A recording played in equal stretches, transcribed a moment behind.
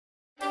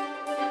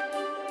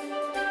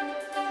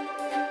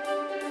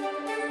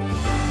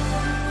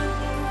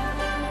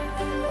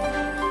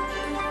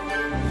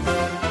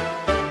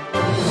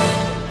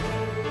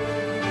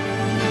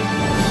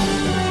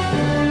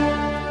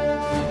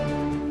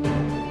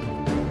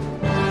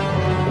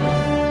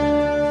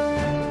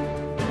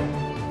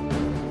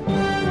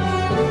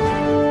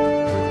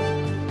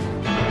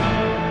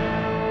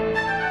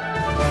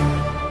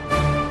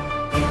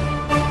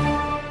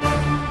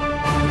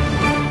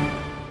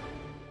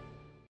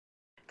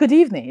Good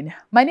evening.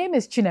 My name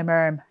is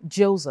Chinemerem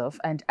Joseph,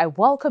 and I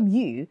welcome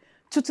you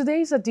to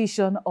today's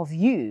edition of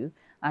You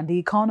and the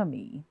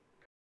Economy.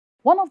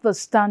 One of the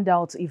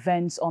standout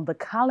events on the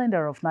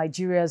calendar of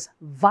Nigeria's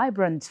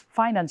vibrant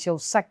financial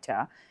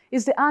sector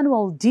is the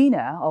annual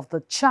dinner of the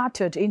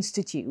Chartered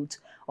Institute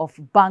of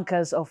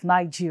Bankers of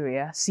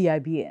Nigeria,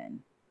 CIBN.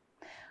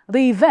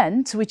 The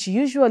event, which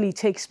usually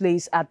takes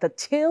place at the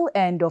tail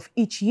end of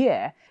each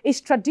year, is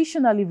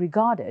traditionally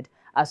regarded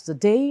as the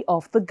day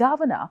of the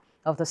governor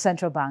of the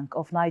Central Bank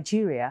of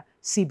Nigeria,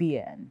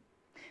 CBN.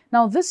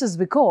 Now, this is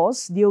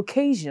because the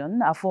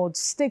occasion affords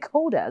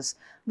stakeholders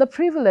the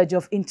privilege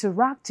of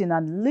interacting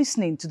and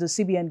listening to the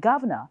CBN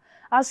governor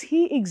as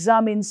he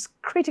examines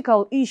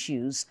critical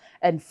issues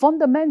and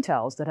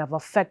fundamentals that have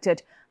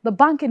affected the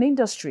banking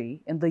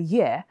industry in the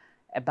year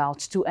about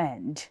to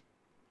end.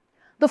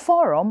 The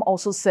forum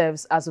also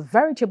serves as a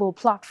veritable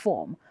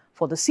platform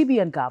for the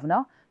CBN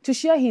governor to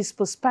share his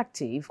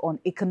perspective on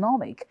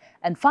economic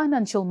and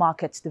financial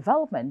market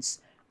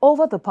developments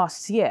over the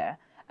past year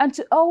and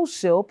to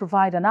also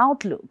provide an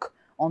outlook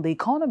on the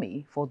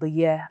economy for the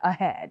year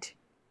ahead.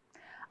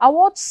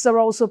 Awards are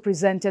also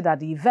presented at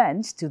the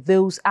event to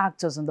those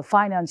actors in the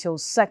financial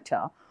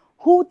sector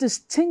who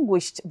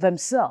distinguished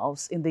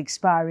themselves in the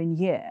expiring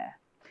year.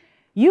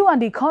 You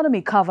and the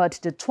Economy covered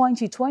the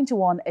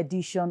 2021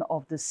 edition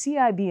of the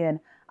CIBN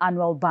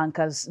Annual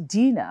Bankers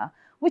Dinner,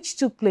 which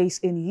took place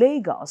in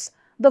Lagos,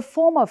 the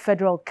former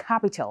federal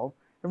capital,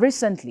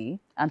 recently,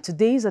 and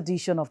today's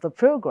edition of the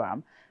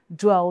program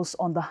dwells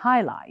on the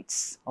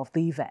highlights of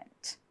the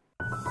event.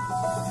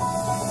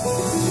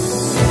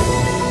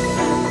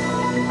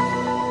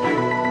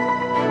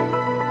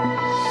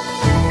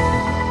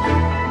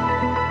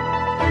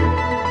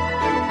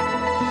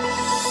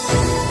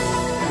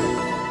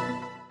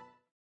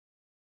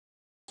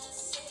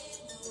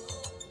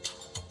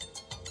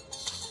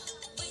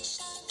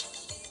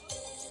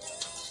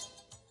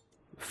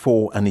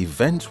 For an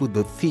event with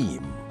the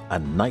theme "A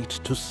Night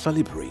to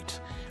Celebrate,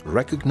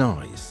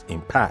 Recognize,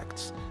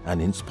 Impact and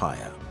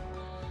Inspire,"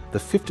 the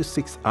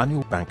 56th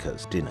Annual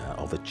Bankers Dinner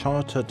of the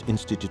Chartered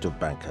Institute of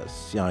Bankers,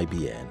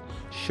 CIBN,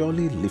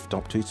 surely lived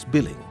up to its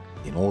billing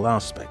in all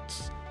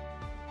aspects.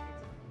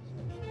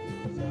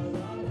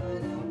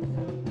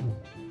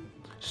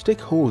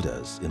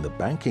 Stakeholders in the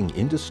banking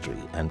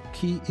industry and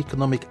key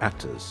economic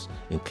actors,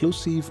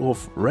 inclusive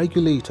of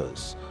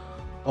regulators,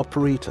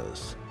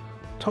 operators,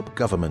 top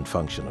government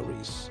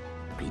functionaries,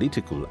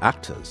 political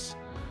actors,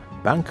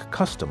 bank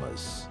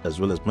customers, as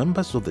well as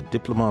members of the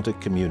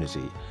diplomatic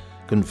community,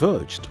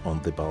 converged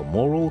on the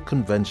Balmoral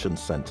Convention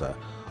Center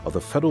of the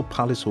Federal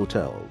Palace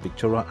Hotel,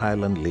 Victoria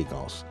Island,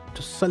 Lagos,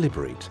 to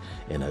celebrate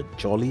in a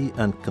jolly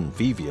and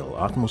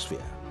convivial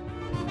atmosphere.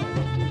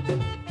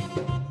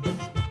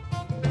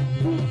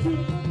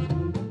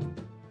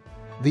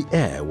 The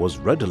air was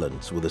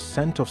redolent with the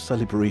scent of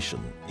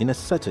celebration in a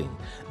setting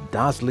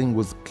dazzling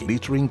with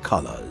glittering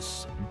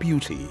colors,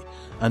 beauty,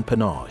 and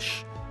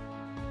panache.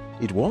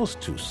 It was,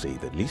 to say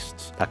the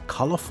least, a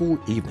colorful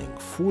evening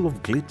full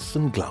of glitz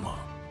and glamour.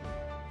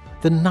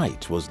 The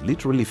night was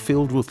literally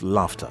filled with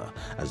laughter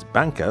as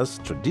bankers,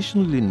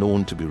 traditionally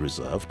known to be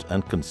reserved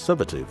and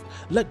conservative,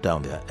 let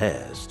down their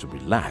airs to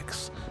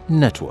relax,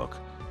 network,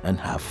 and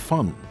have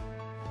fun.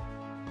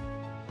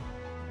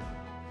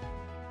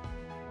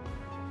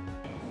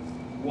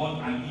 What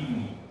an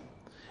evening.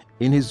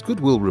 In his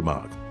goodwill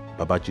remark,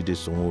 Babajide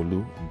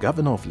Sanwo-Olu,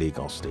 Governor of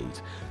Lagos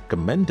State,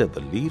 commended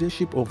the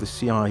leadership of the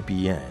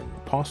CIBN,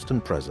 past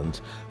and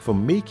present, for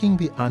making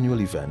the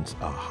annual event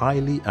a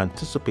highly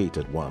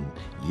anticipated one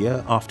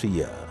year after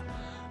year,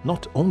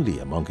 not only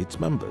among its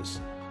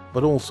members,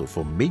 but also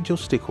for major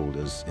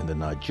stakeholders in the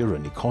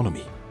Nigerian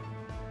economy.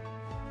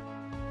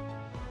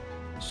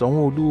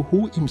 Sanwo-Olu,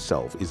 who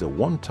himself is a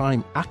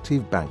one-time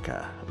active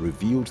banker,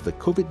 reviewed the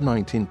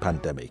COVID-19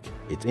 pandemic,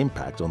 its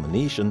impact on the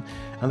nation,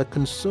 and the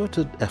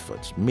concerted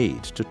efforts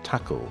made to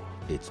tackle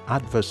its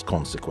adverse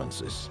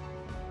consequences.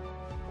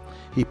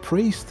 He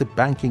praised the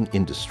banking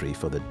industry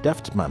for the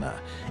deft manner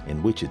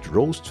in which it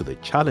rose to the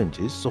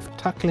challenges of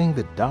tackling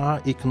the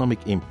dire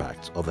economic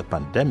impact of the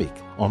pandemic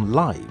on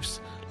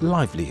lives,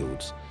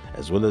 livelihoods,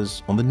 as well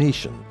as on the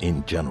nation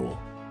in general.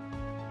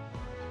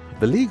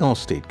 The Lagos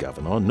State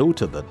Governor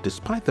noted that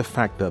despite the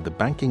fact that the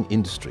banking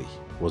industry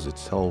was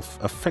itself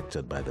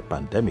affected by the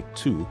pandemic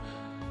too,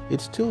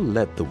 it still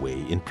led the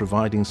way in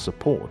providing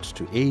support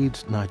to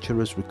aid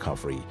Nigeria's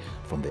recovery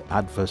from the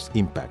adverse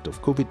impact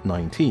of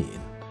COVID-19,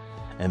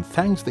 and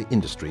thanked the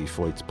industry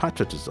for its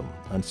patriotism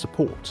and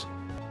support.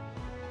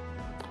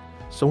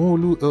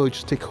 Sanwo-Olu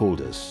urged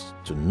stakeholders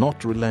to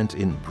not relent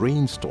in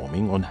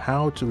brainstorming on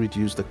how to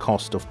reduce the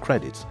cost of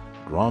credit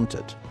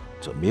granted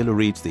to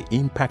ameliorate the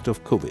impact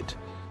of COVID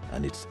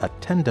and its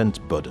attendant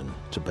burden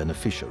to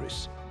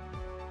beneficiaries.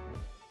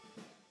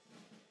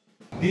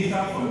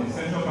 Data from the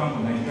Central Bank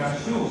of Nigeria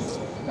shows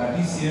that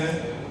this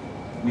year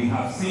we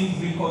have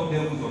seen record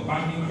levels of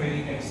banking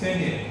credit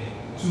extended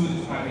to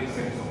the private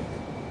sector.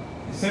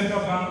 The Central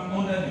Bank,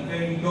 under the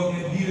very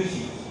dogged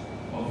leadership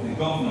of the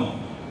governor,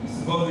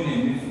 Mr. Godwin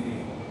Emefiele,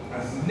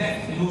 has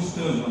left no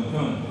stone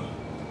unturned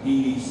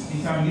in its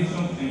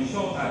determination to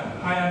ensure that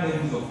higher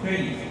levels of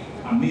credit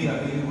are made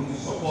available to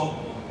support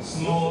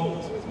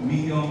small,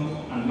 medium,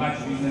 and large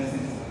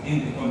businesses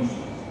in the country.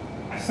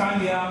 I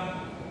stand here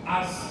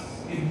as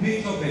a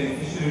major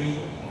beneficiary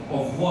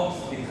of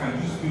what the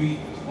country spirit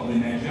of the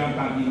Nigerian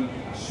banking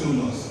has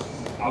shown us.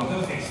 I was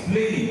just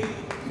explaining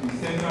to the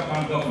Central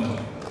Bank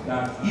governor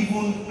that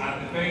even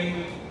at the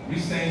very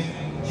recent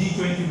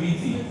G20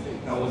 meeting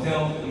that was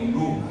held in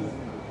Rome,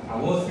 I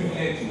was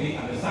privileged to be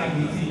at the side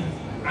meeting,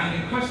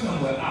 and the question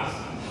was asked,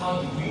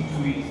 how did we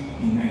do it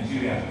in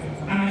Nigeria?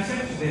 And I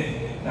said to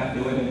them that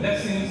there were the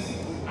lessons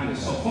and the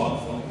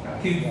support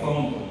that came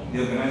from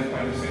the organized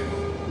private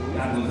sector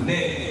that was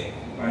led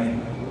by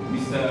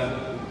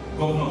Mr.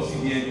 Governor of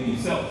CIBN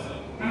himself.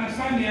 And I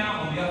stand here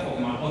on behalf of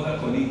my other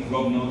colleagues,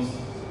 governors,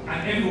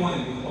 and everyone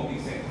in the public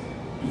sector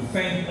to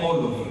thank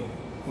all of you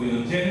for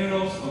your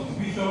generous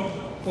contribution,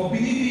 for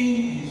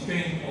believing in the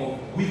strength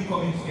of we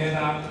coming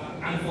together,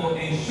 and for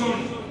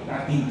ensuring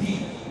that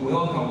indeed we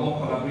all can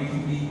work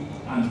collaboratively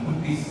and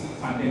put this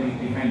pandemic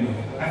behind us.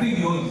 I think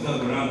we all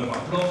deserve a round of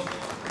applause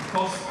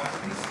because at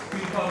this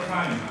critical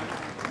time,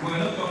 we're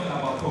not talking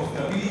about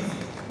profitability,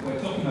 we're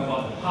talking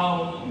about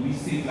how do we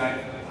save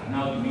life and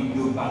how do we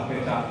build back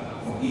better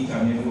for each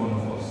and every one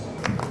of us.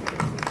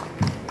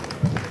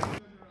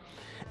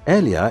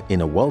 Earlier,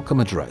 in a welcome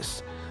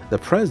address, the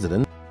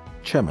President,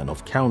 Chairman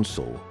of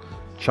Council,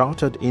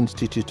 Chartered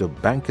Institute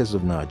of Bankers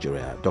of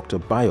Nigeria, Dr.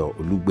 Bayo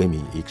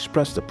Olugbemi,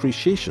 expressed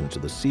appreciation to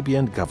the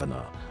CBN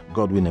Governor,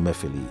 Godwin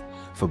Emefiele,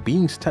 for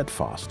being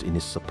steadfast in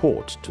his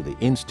support to the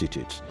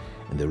Institute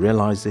in the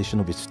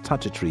realization of its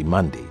statutory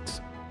mandate.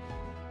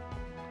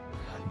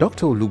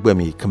 Dr.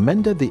 Olugbemi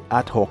commended the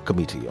ad hoc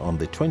committee on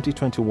the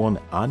 2021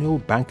 Annual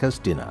Bankers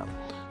Dinner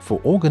for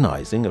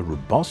organizing a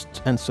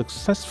robust and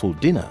successful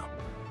dinner.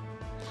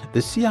 The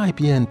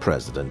CIBN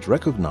president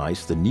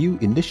recognized the new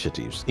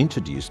initiatives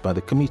introduced by the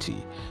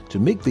committee to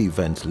make the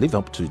event live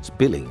up to its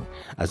billing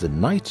as a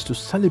night to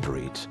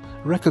celebrate,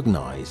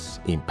 recognize,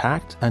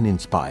 impact, and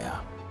inspire.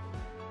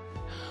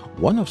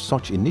 One of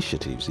such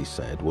initiatives, he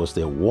said, was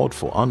the award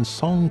for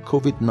unsung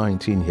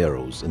COVID-19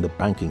 heroes in the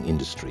banking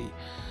industry,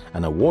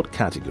 an award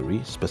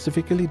category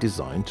specifically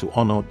designed to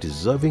honor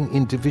deserving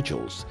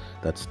individuals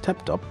that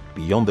stepped up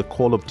beyond the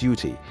call of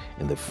duty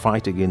in the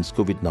fight against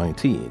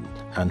COVID-19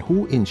 and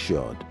who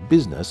ensured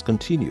business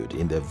continued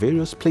in their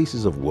various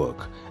places of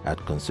work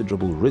at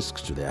considerable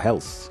risks to their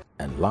health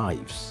and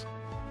lives.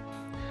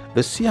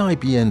 The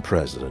CIBN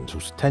president,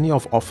 whose tenure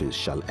of office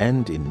shall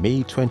end in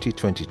May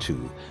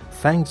 2022,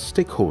 thanked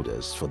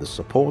stakeholders for the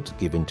support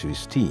given to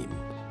his team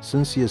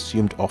since he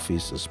assumed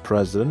office as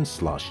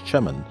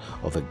president/chairman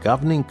of the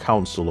governing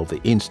council of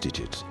the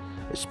institute,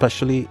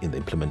 especially in the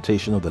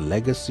implementation of the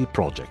legacy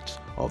project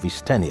of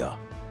his tenure.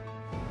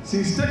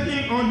 Since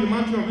taking on the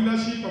mantle of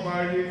leadership of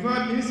our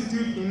revered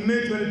institute in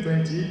May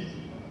 2020,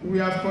 we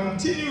have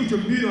continued to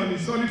build on the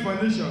solid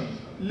foundation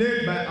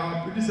laid by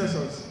our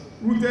predecessors,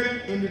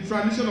 rooted in the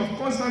tradition of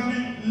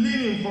constantly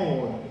leaning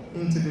forward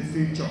into the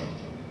future.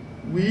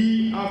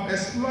 We have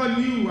explored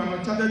new and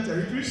uncharted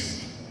territories,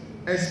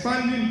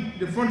 expanding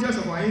the frontiers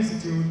of our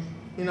institute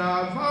in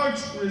our avowed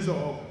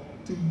resolve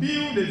to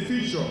build a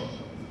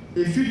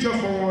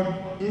future-forward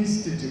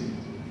institute.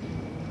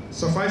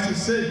 Suffice to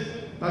say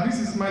that this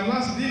is my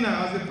last dinner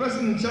as the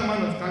president and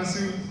chairman of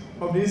council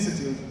of the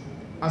institute,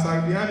 as I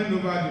will be handing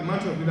over the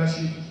mantle of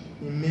leadership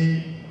in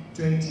May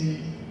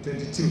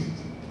 2022.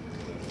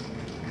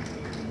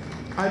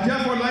 I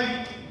therefore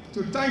like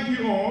to thank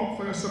you all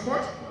for your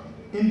support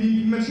in the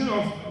implementation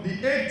of the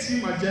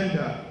 8-team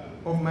agenda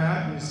of my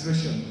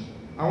administration.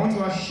 I want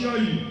to assure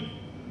you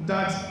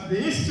that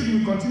the institute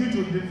will continue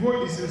to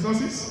devote its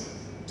resources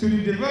to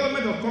the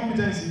development of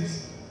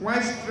competencies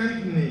while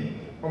strengthening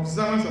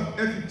observance of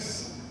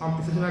ethics and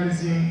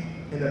professionalism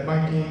in the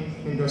banking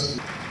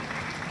industry.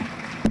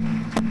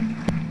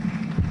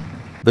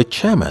 The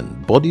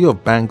chairman, Body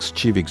of Bank's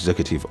Chief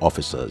Executive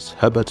Officers,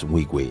 Herbert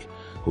Mwigwe,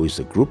 who is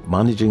the Group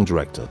Managing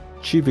Director,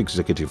 Chief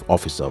Executive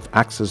Officer of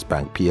Access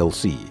Bank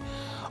PLC,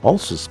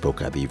 also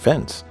spoke at the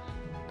event.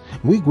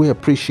 Mwigwe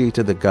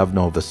appreciated the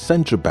Governor of the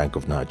Central Bank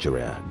of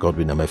Nigeria,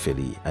 Godwin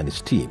Emefiele, and his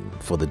team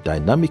for the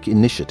dynamic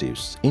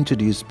initiatives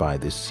introduced by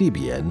the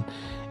CBN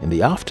in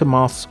the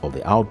aftermath of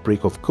the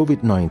outbreak of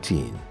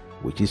COVID-19,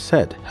 which he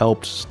said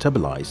helped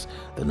stabilize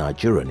the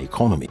Nigerian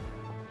economy.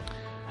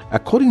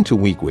 According to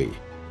Mwigwe,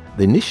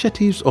 the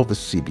initiatives of the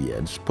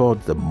CBN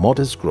spurred the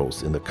modest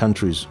growth in the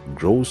country's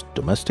gross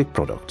domestic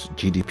product,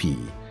 GDP,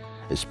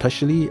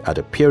 especially at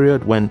a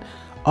period when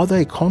other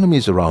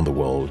economies around the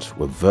world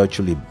were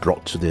virtually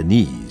brought to their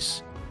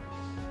knees.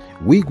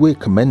 Wigwe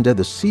commended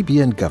the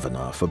CBN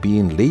governor for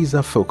being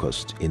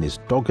laser-focused in his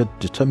dogged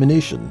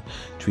determination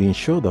to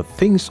ensure that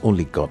things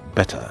only got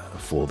better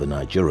for the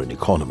Nigerian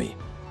economy.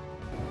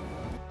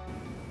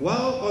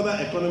 While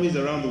other economies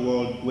around the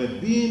world were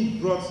being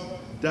brought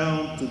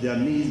down to their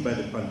knees by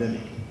the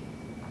pandemic,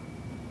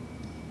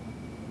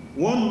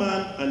 one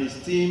man and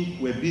his team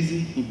were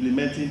busy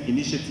implementing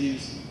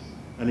initiatives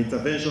and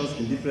interventions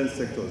in different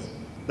sectors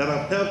that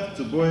have helped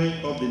to buoy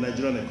up the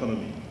Nigerian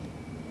economy.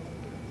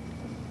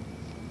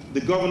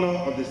 The governor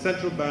of the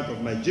Central Bank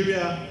of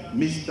Nigeria,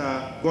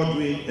 Mr.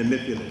 Godwin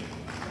Emefiele.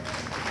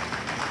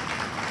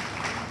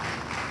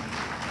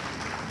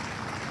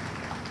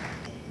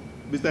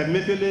 Mr.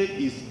 Emefiele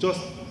is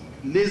just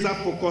laser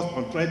focused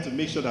on trying to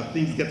make sure that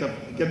things get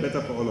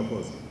better for all of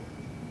us.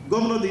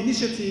 Governor, the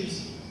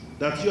initiatives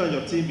that you and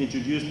your team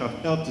introduced have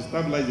helped to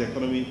stabilize the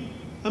economy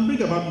and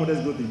bring about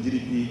modest growth in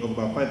GDP of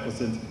about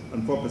 5%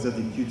 and 4%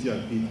 in Q2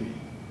 and P3.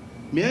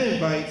 May I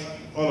invite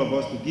all of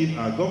us to give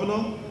our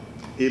governor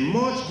a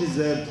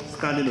much-deserved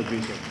standing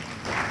ovation.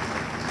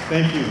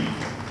 Thank you.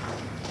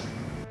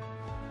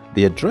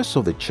 The address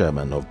of the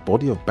chairman of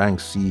Body of Bank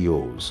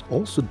CEOs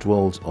also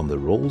dwells on the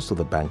roles of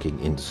the banking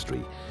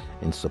industry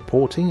in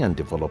supporting and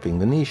developing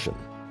the nation.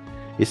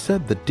 He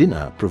said the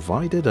dinner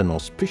provided an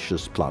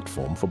auspicious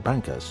platform for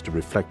bankers to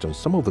reflect on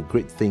some of the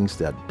great things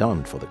they had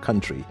done for the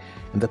country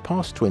in the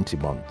past 20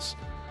 months,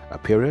 a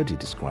period he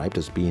described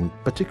as being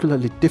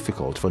particularly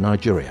difficult for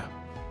Nigeria.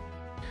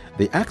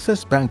 The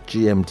Access Bank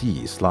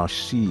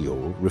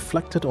GMD/CEO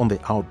reflected on the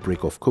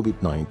outbreak of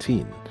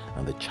COVID-19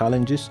 and the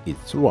challenges it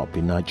threw up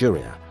in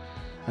Nigeria,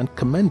 and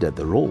commended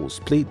the roles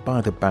played by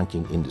the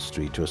banking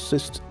industry to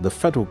assist the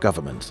federal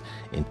government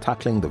in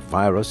tackling the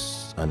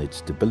virus and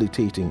its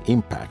debilitating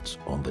impacts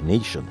on the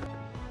nation.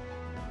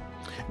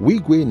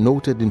 Wigwe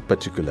noted in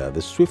particular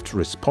the swift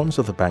response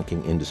of the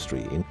banking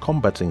industry in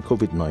combating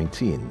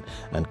COVID-19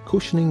 and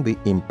cushioning the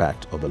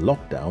impact of the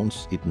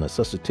lockdowns it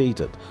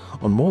necessitated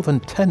on more than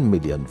 10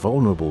 million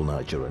vulnerable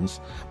Nigerians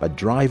by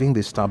driving the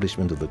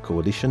establishment of the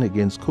Coalition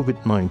Against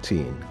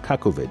COVID-19,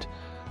 CACOVID,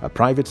 a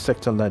private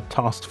sector-led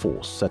task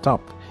force set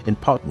up in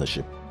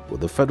partnership with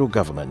the federal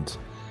government,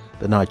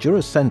 the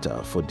Nigeria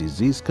Center for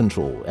Disease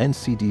Control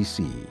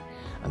 (NCDC)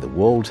 and the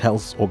World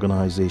Health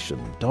Organization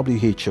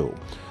 (WHO),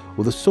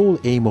 with the sole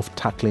aim of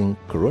tackling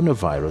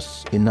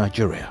coronavirus in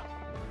Nigeria.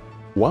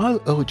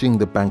 While urging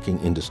the banking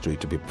industry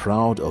to be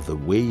proud of the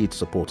way it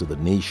supported the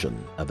nation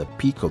at the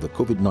peak of the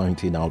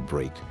COVID-19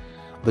 outbreak,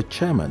 the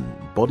chairman,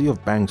 Body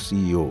of Bank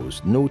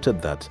CEOs,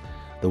 noted that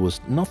there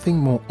was nothing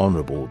more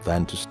honorable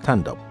than to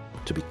stand up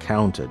to be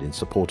counted in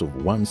support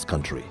of one's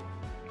country.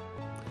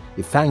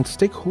 He thanked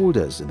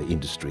stakeholders in the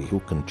industry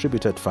who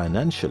contributed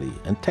financially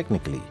and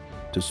technically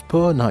to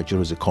spur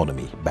Nigeria's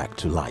economy back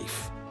to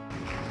life.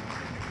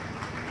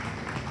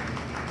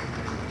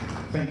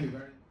 Thank you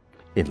very much.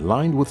 In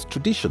line with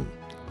tradition,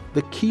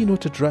 the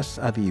keynote address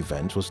at the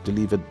event was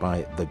delivered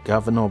by the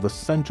Governor of the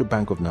Central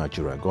Bank of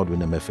Nigeria,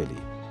 Godwin Emefiele.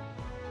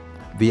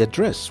 The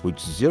address, which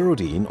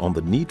zeroed in on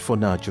the need for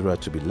Nigeria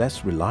to be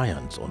less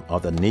reliant on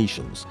other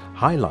nations,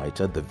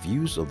 highlighted the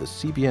views of the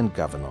CBN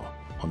governor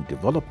on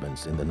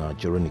developments in the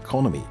Nigerian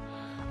economy,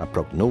 a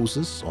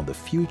prognosis on the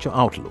future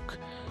outlook,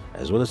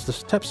 as well as the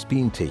steps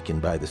being taken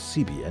by the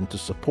CBN to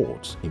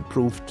support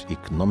improved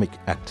economic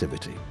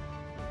activity.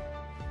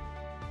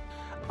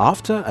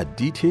 After a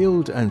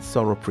detailed and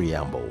thorough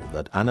preamble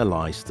that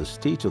analyzed the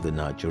state of the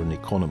Nigerian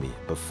economy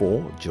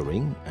before,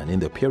 during, and in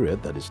the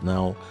period that is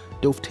now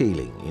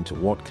dovetailing into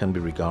what can be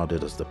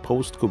regarded as the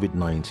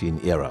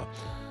post-COVID-19 era,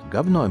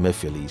 Governor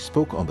Emefiele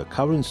spoke on the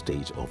current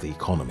state of the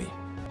economy.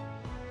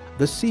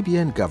 The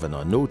CBN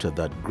governor noted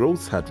that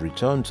growth had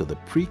returned to the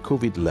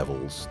pre-COVID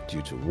levels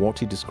due to what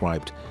he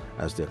described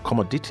as the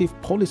accommodative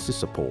policy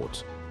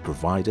support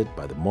provided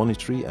by the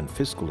monetary and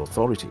fiscal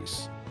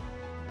authorities.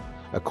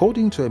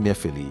 According to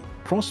Emefiele,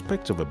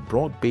 prospects of a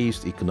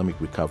broad-based economic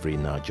recovery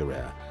in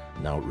Nigeria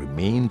now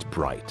remained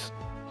bright.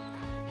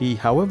 He,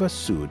 however,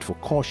 sued for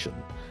caution,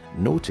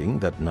 noting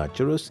that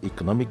Nigeria's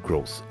economic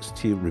growth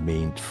still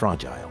remained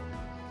fragile.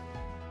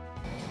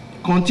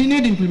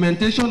 Continued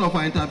implementation of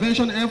our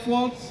intervention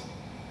efforts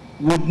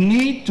would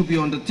need to be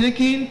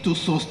undertaken to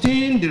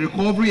sustain the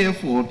recovery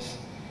efforts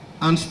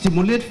and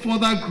stimulate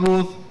further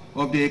growth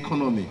of the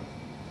economy.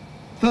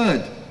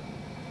 Third,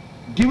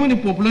 given the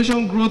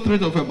population growth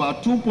rate of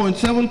about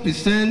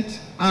 2.7%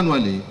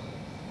 annually,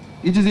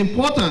 it is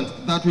important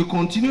that we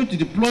continue to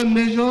deploy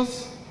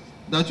measures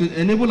that will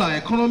enable our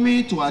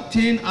economy to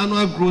attain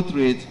annual growth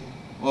rate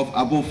of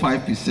above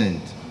 5%.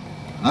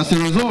 As a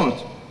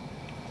result,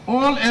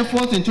 all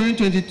efforts in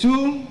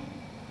 2022,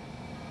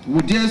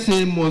 we dare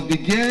say, must be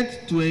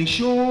geared to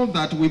ensure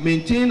that we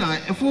maintain our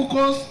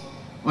focus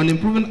on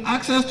improving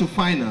access to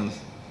finance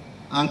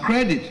and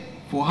credit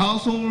for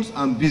households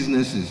and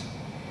businesses,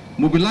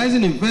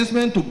 mobilizing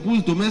investment to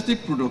boost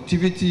domestic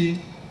productivity,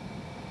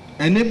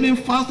 enabling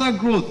faster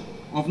growth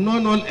of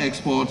non-oil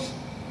exports,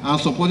 and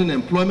supporting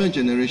employment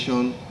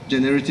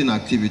generating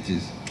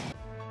activities.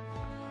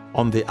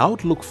 On the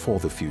outlook for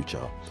the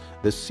future,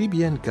 the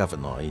CBN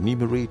governor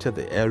enumerated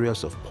the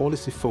areas of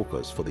policy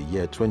focus for the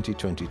year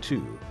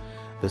 2022,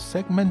 the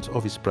segment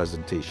of his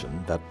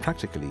presentation that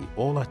practically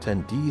all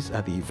attendees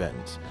at the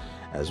event,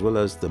 as well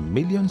as the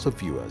millions of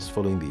viewers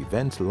following the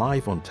event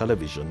live on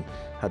television,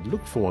 had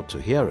looked forward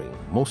to hearing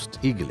most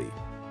eagerly.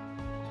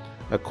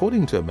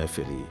 According to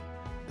Emefiele,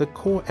 the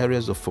core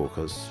areas of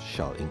focus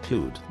shall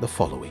include the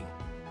following: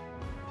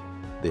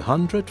 the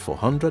 100 for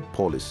 100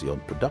 policy on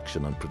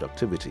production and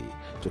productivity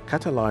to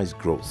catalyze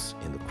growth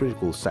in the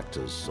critical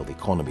sectors of the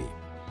economy,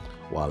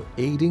 while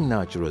aiding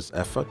Nigeria's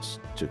efforts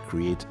to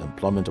create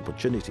employment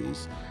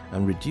opportunities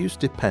and reduce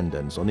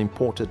dependence on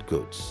imported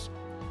goods,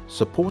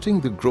 supporting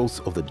the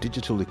growth of the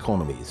digital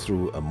economy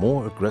through a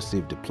more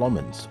aggressive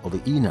deployment of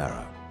the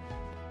e-Naira,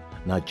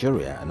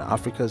 Nigeria and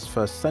Africa's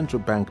first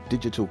central bank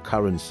digital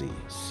currency,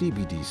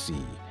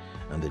 CBDC,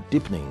 and the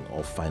deepening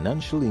of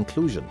financial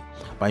inclusion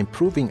by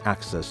improving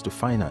access to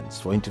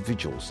finance for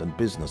individuals and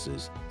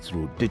businesses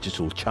through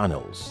digital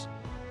channels,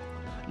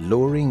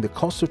 lowering the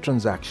cost of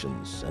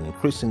transactions and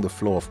increasing the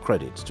flow of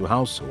credit to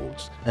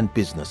households and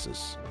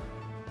businesses.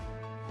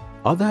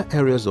 Other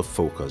areas of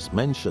focus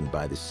mentioned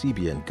by the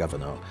CBN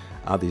governor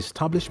are the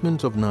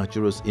establishment of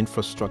Nigeria's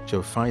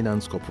Infrastructure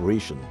Finance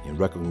Corporation in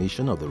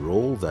recognition of the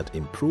role that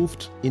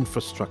improved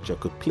infrastructure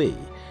could play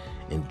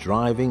in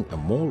driving a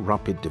more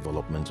rapid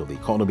development of the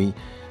economy,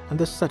 and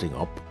the setting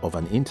up of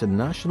an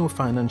international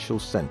financial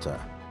center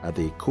at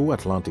the Eko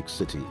Atlantic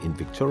City in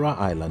Victoria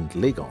Island,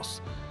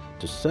 Lagos,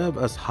 to serve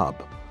as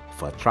hub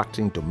for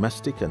attracting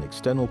domestic and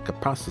external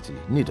capacity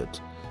needed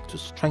to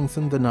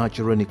strengthen the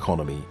Nigerian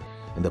economy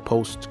in the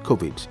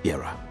post-COVID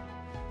era.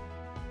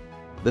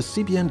 The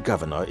CBN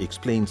governor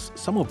explains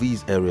some of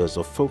these areas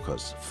of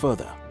focus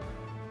further.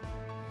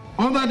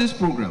 Under this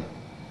program,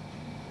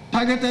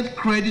 targeted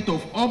credit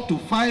of up to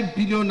 5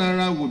 billion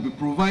naira will be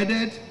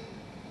provided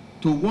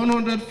to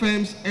 100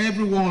 firms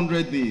every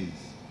 100 days,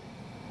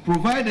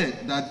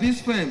 provided that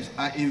these firms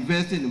are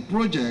investing in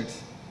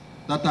projects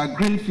that are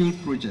greenfield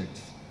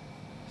projects.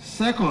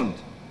 Second,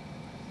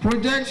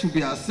 projects will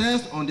be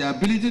assessed on their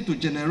ability to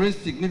generate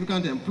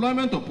significant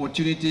employment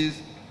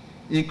opportunities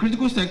in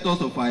critical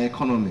sectors of our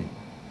economy.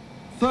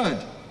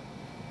 Third,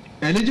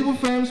 eligible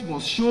firms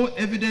must show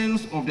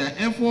evidence of their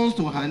efforts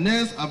to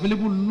harness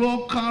available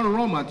local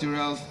raw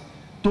materials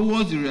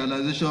towards the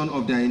realization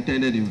of their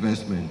intended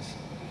investments.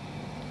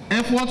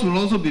 Efforts will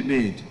also be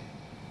made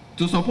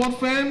to support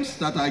firms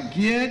that are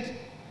geared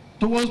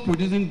towards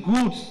producing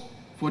goods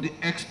for the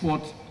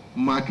export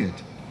market.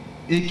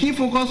 A key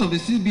focus of the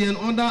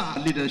CBN under our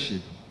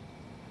leadership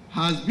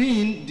has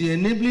been the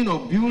enabling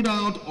of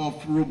build-out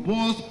of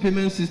robust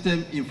payment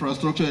system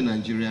infrastructure in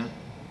Nigeria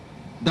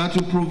that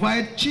will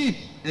provide cheap,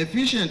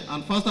 efficient,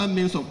 and faster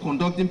means of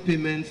conducting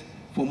payments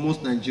for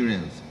most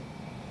Nigerians.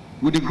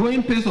 With the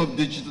growing pace of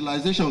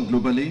digitalization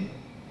globally,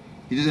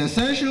 it is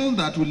essential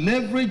that we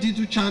leverage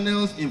digital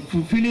channels in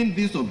fulfilling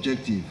this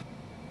objective.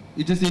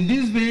 It is in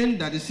this vein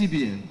that the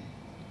CBN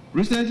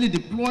recently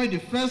deployed the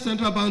first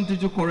central bank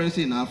digital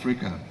currency in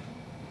Africa,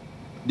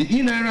 the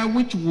e-Naira,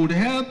 which would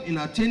help in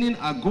attaining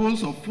our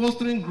goals of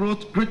fostering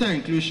growth, greater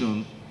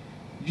inclusion,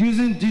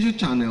 using digital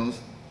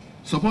channels,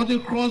 supporting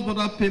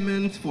cross-border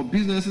payments for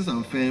businesses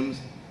and firms,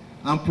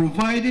 and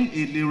providing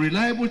a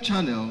reliable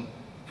channel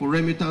for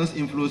remittance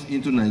inflows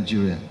into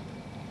Nigeria.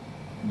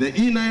 The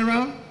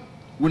e-Naira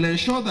will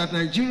ensure that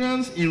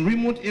Nigerians in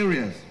remote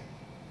areas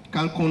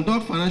can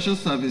conduct financial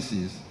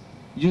services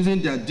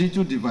using their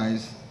digital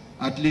device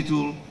at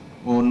little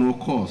or no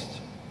cost.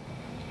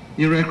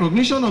 In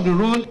recognition of the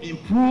role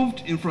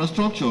improved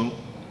infrastructure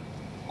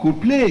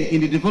could play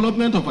in the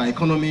development of our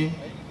economy,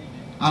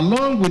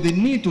 along with the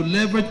need to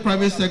leverage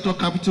private sector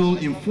capital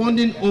in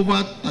funding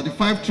over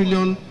 35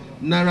 trillion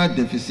naira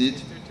deficit,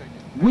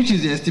 which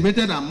is the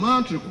estimated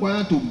amount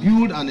required to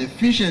build an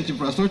efficient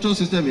infrastructure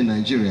system in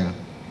Nigeria,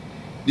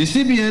 the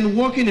CBN,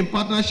 working in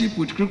partnership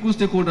with critical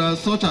stakeholders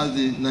such as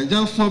the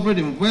Nigerian Sovereign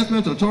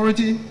Investment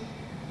Authority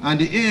and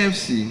the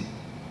AFC,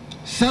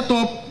 set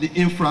up the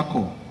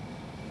InfraCorp.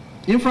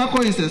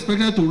 InfraCorp is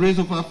expected to raise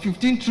over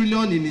 15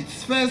 trillion in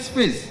its first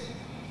phase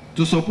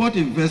to support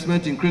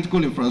investment in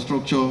critical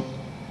infrastructure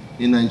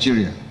in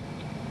Nigeria.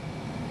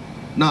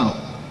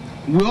 Now,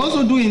 we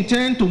also do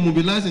intend to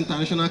mobilize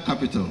international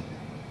capital.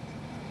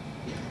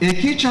 A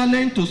key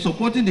challenge to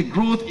supporting the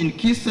growth in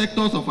key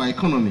sectors of our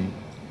economy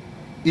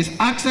is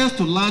access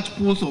to large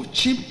pools of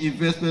cheap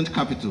investment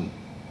capital.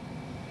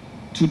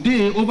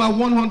 Today, over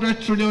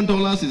 $100 trillion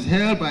is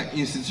held by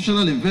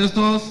institutional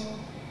investors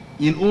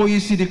in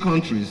OECD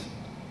countries,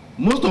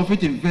 most of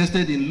it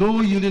invested in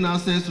low-yielding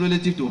assets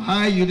relative to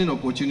high-yielding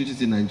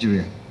opportunities in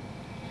Nigeria.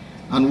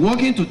 And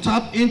working to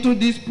tap into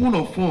this pool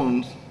of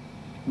funds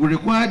will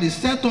require the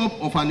setup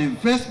of an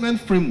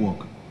investment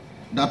framework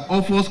that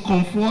offers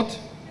comfort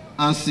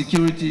and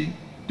security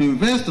to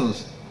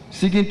investors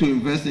seeking to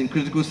invest in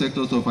critical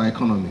sectors of our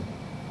economy.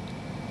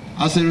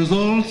 As a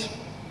result,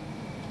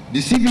 the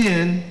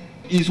CBN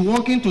is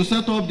working to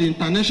set up the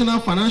International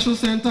Financial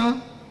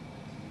Center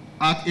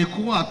at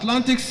Eko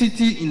Atlantic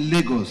City in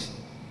Lagos,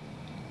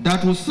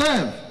 that will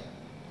serve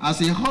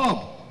as a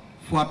hub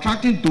for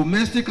attracting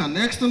domestic and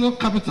external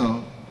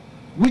capital,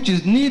 which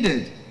is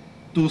needed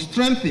to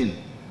strengthen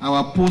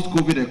our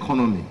post-COVID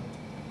economy.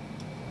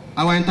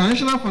 Our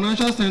International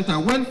Financial Center,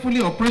 when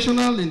fully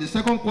operational in the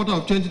second quarter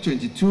of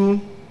 2022,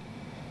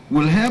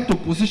 will help to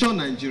position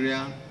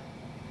Nigeria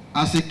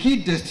as a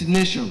key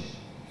destination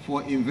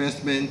for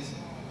investment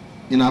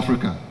in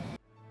Africa.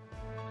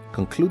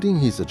 Concluding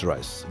his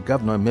address,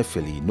 Governor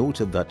Emefiele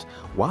noted that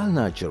while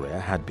Nigeria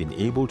had been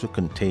able to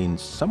contain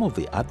some of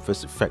the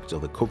adverse effects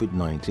of the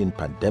COVID-19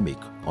 pandemic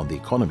on the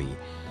economy,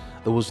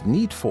 there was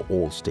need for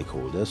all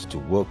stakeholders to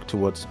work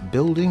towards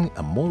building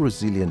a more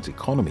resilient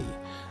economy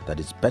that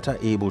is better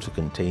able to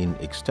contain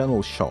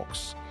external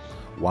shocks,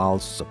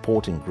 whilst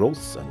supporting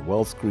growth and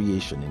wealth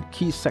creation in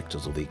key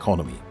sectors of the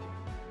economy.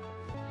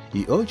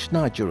 He urged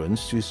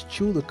Nigerians to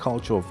eschew the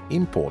culture of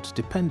import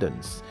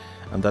dependence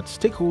and that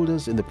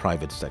stakeholders in the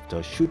private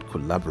sector should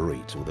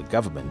collaborate with the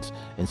government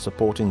in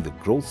supporting the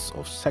growth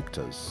of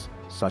sectors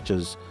such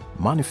as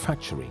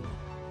manufacturing,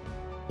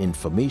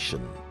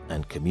 information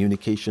and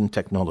communication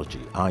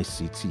technology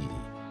 (ICT),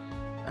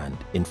 and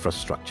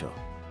infrastructure,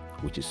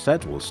 which is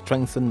said will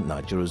strengthen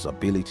Nigeria's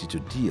ability to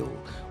deal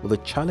with the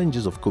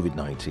challenges of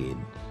COVID-19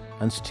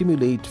 and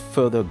stimulate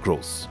further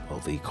growth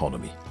of the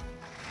economy.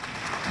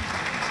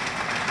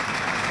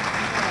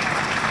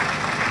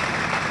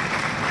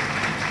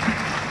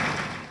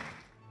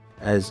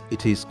 As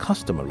it is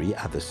customary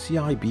at the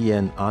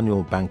CIBN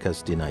Annual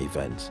Bankers Dinner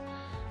event,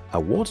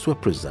 awards were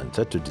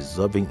presented to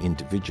deserving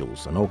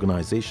individuals and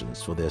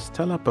organizations for their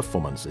stellar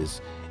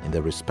performances in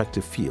their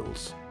respective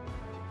fields.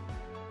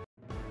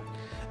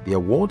 The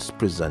awards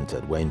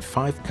presented were in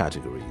 5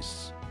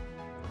 categories.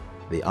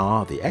 They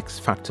are the X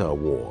Factor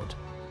Award,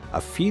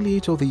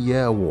 Affiliate of the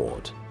Year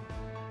Award,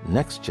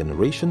 Next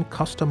Generation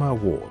Customer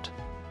Award,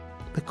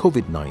 the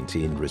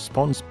COVID-19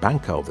 Response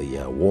Banker of the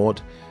Year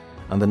Award,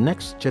 and the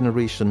Next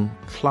Generation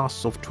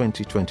Class of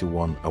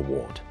 2021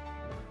 Award.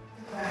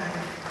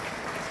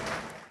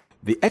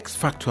 The X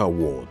Factor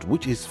Award,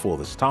 which is for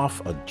the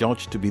staff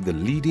adjudged to be the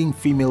leading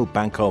female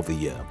banker of the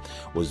year,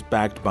 was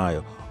backed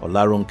by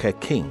Olarunke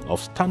King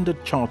of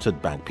Standard Chartered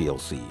Bank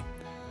plc.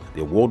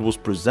 The award was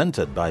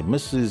presented by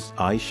Mrs.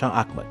 Aisha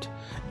Ahmed,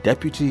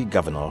 Deputy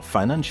Governor,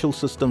 Financial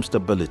System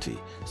Stability,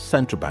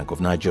 Central Bank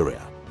of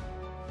Nigeria.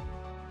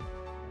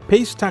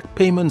 Paystack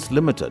Payments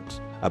Limited,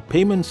 a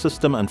payment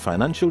system and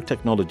financial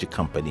technology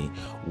company,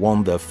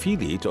 won the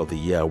Affiliate of the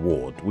Year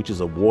Award, which is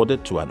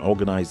awarded to an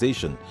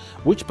organization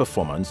which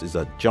performance is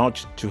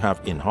adjudged to have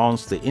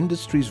enhanced the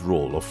industry's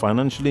role of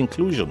financial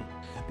inclusion.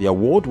 The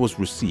award was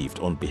received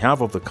on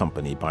behalf of the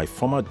company by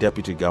former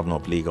Deputy Governor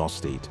of Lagos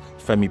State,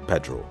 Femi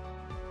Pedro.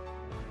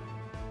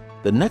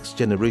 The Next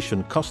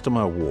Generation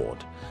Customer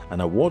Award, an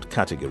award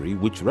category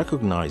which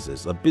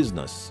recognizes a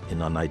business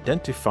in an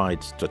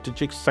identified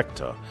strategic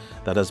sector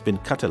that has been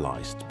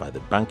catalyzed by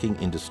the banking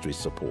industry's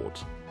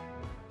support.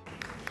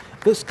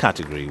 This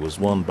category was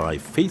won by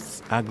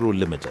Faith Agro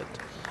Limited,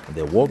 and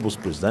the award was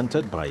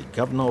presented by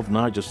Governor of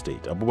Niger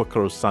State,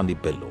 Abubakar Sani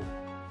Bello.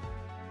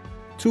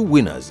 2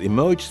 winners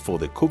emerged for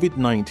the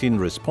COVID-19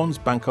 Response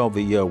Banker of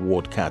the Year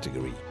Award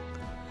category.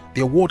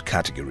 The award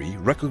category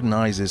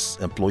recognizes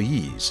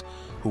employees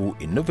who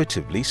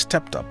innovatively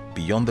stepped up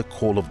beyond the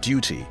call of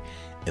duty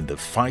in the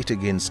fight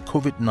against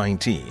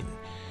COVID-19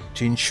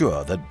 to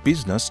ensure that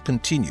business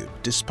continued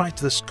despite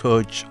the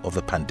scourge of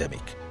the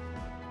pandemic.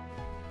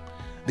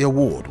 The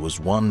award was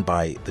won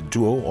by the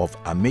duo of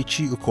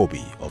Amechi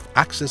Ukobi of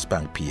Access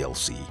Bank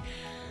plc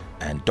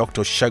and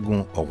Dr.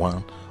 Shagun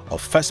Owan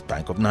of First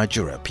Bank of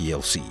Nigeria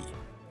plc.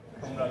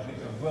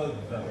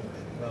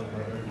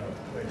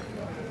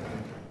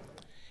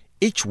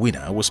 Each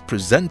winner was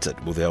presented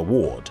with the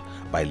award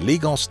by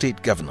Lagos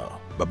State Governor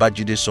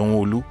Babajide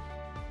Sanwo-Olu.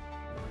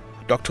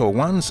 Dr.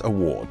 Owan's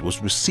award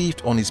was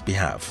received on his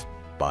behalf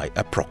by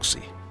a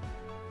proxy.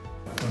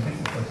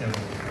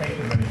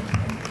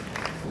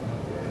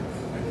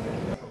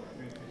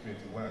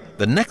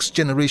 The Next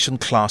Generation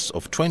Class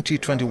of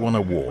 2021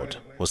 Award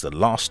was the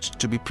last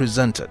to be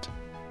presented.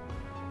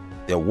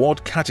 The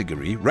award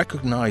category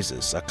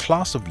recognizes a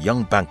class of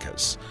young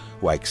bankers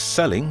who are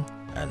excelling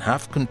and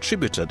have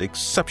contributed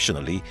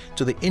exceptionally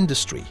to the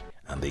industry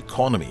and the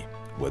economy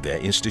with their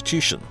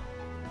institution.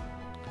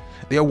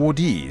 The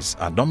awardees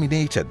are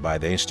nominated by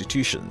their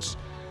institutions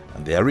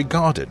and they are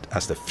regarded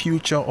as the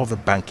future of the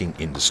banking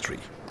industry.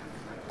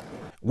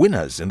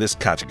 Winners in this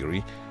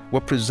category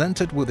were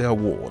presented with their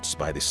awards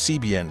by the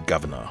CBN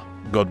Governor,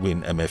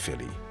 Godwin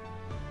Emefiele.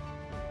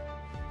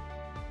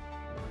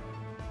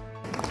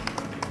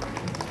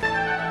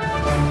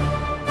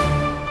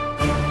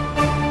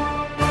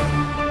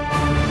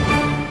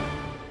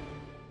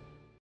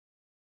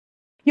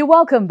 You're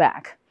welcome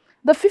back.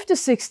 The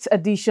 56th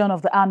edition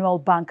of the Annual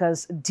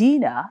Bankers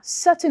Dinner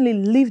certainly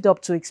lived up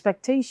to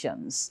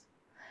expectations.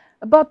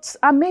 But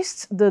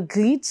amidst the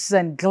glitz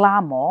and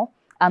glamour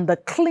and the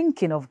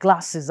clinking of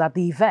glasses at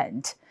the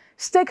event,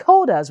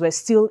 stakeholders were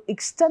still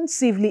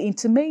extensively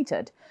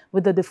intimated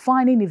with the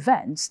defining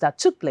events that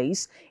took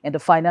place in the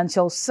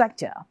financial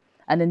sector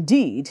and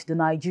indeed the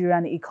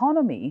Nigerian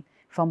economy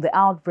from the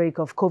outbreak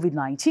of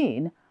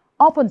COVID-19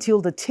 up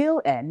until the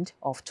tail end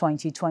of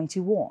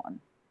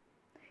 2021.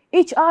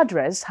 Each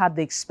address had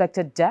the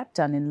expected depth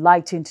and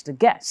enlightened the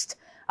guest,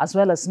 as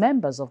well as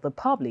members of the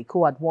public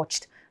who had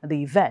watched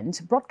the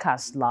event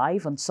broadcast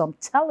live on some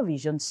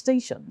television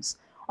stations,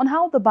 on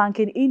how the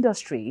banking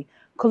industry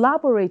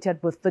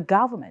collaborated with the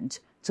government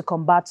to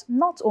combat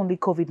not only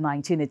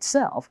COVID-19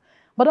 itself,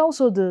 but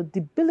also the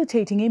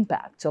debilitating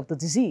impact of the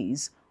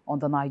disease on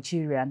the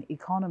Nigerian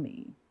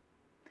economy.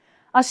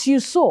 As you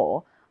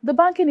saw, the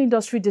banking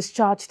industry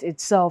discharged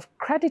itself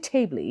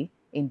creditably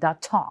in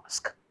that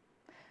task.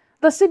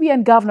 The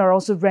CBN governor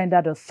also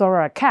rendered a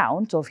thorough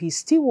account of his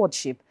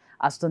stewardship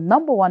as the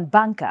 #1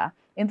 banker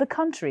in the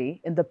country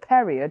in the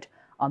period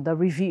under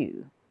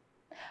review.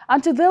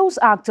 And to those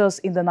actors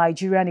in the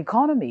Nigerian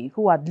economy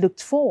who had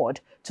looked forward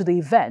to the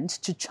event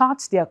to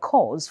chart their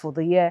course for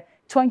the year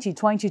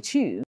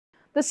 2022,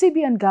 the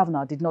CBN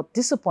governor did not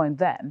disappoint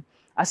them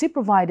as he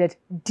provided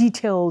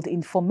detailed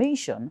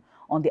information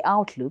on the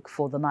outlook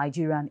for the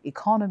Nigerian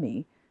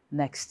economy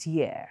next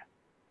year.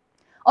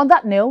 On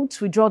that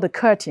note, we draw the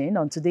curtain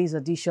on today's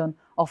edition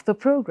of the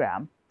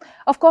program.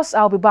 Of course,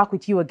 I'll be back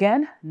with you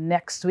again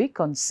next week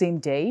on same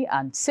day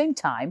and same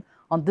time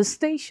on this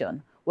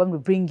station when we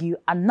bring you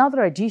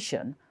another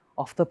edition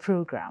of the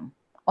program.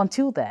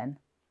 Until then,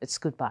 it's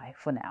goodbye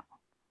for now.